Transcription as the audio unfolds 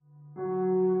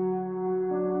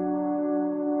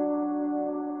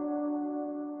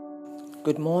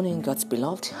Good morning, God's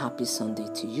beloved. Happy Sunday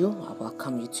to you. I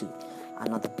welcome you to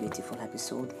another beautiful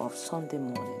episode of Sunday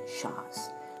Morning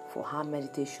Showers. For our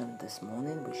meditation this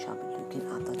morning, we shall be looking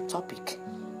at the topic,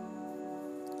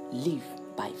 Live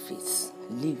by Faith.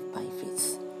 Live by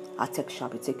Faith. Our text shall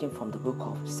be taken from the book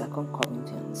of 2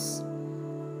 Corinthians,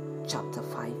 chapter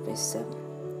 5, verse 7.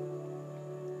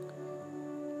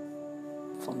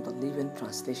 From the Living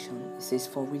Translation, it says,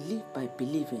 "For we live by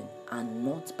believing and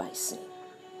not by seeing."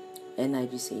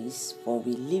 NIV says, "For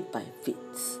we live by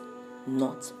faith,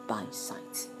 not by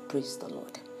sight." Praise the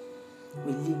Lord.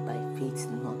 We live by faith,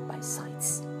 not by sight.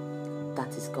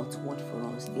 That is God's word for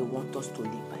us. He wants us to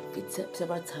live by faith.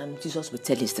 Several times Jesus would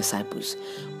tell his disciples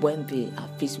when they are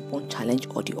faced with one challenge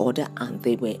or the other and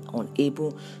they were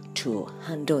unable to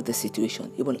handle the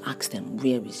situation, he will ask them,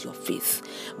 "Where is your faith?"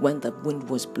 When the wind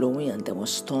was blowing and there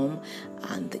was storm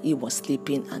and he was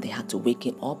sleeping and they had to wake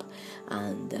him up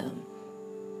and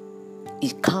he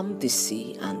calmed the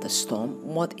sea and the storm,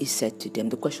 what he said to them,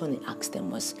 the question he asked them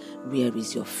was, "Where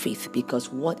is your faith?"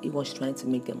 Because what he was trying to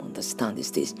make them understand is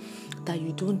this, that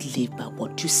you don't live by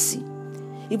what you see.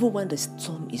 Even when the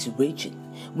storm is raging,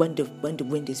 when the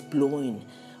wind is blowing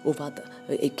over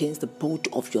against the boat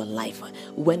of your life,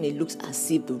 when it looks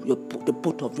as if the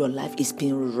boat of your life is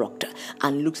being rocked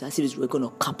and looks as if it's going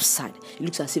to capsize, it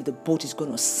looks as if the boat is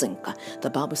going to sink. The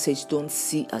Bible says, don't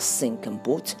see a sinking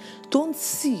boat, don't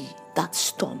see that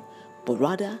storm, but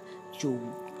rather you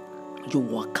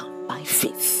walk by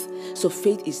faith. So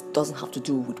faith doesn't have to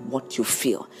do with what you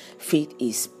feel. Faith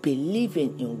is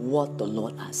believing in what the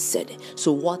Lord has said.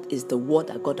 So what is the word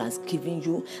that God has given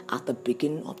you at the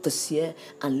beginning of this year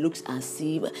and looks as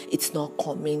if it's not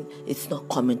coming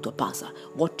to pass?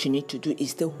 What you need to do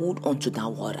is to hold on to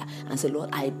that word and say, "Lord,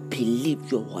 I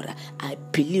believe your word. I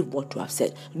believe what you have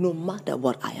said. No matter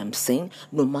what I am saying,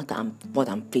 no matter what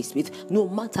I'm faced with, no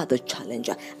matter the challenge,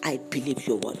 I believe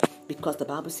your word." Because the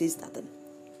Bible says that the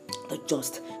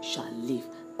just shall live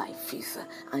by faith.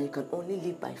 And you can only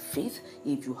live by faith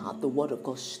if you have the word of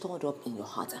God stored up in your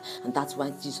heart. And that's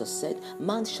why Jesus said,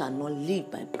 "Man shall not live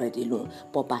by bread alone,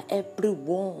 but by every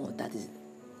word that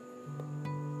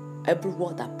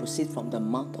proceeds from the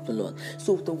mouth of the Lord."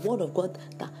 So the word of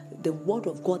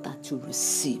God that you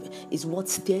receive is what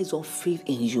stirs up faith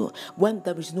in you. When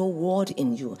there is no word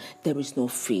in you, there is no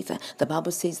faith. The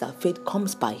Bible says that faith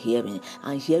comes by hearing,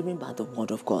 and hearing by the word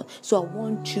of God. So I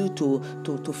want you to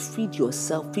feed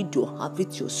yourself, feed your heart,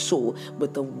 feed your soul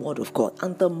with the word of God.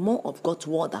 And the more of God's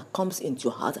word that comes into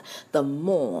your heart, the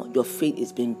more your faith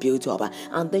is being built up.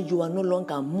 And then you are no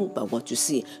longer moved by what you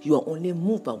see. You are only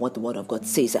moved by what the word of God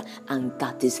says. And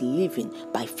that is living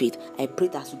by faith. I pray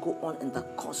that as you go on in the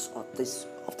course of this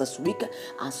week,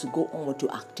 as you go on with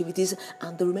your activities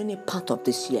and the remaining part of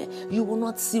this year, you will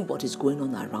not see what is going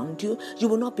on around you. You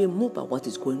will not be moved by what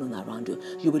is going on around you.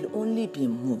 You will only be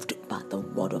moved by the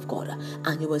word of God,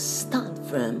 and you will stand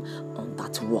firm on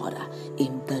that word.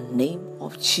 In the name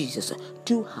of Jesus,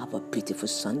 do have a beautiful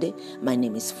Sunday. My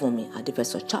name is Fumi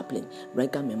Adifeso Chaplain,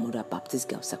 Rega Memorial Baptist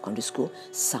Girls Secondary School,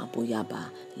 Sabo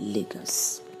Yaba,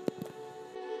 Lagos.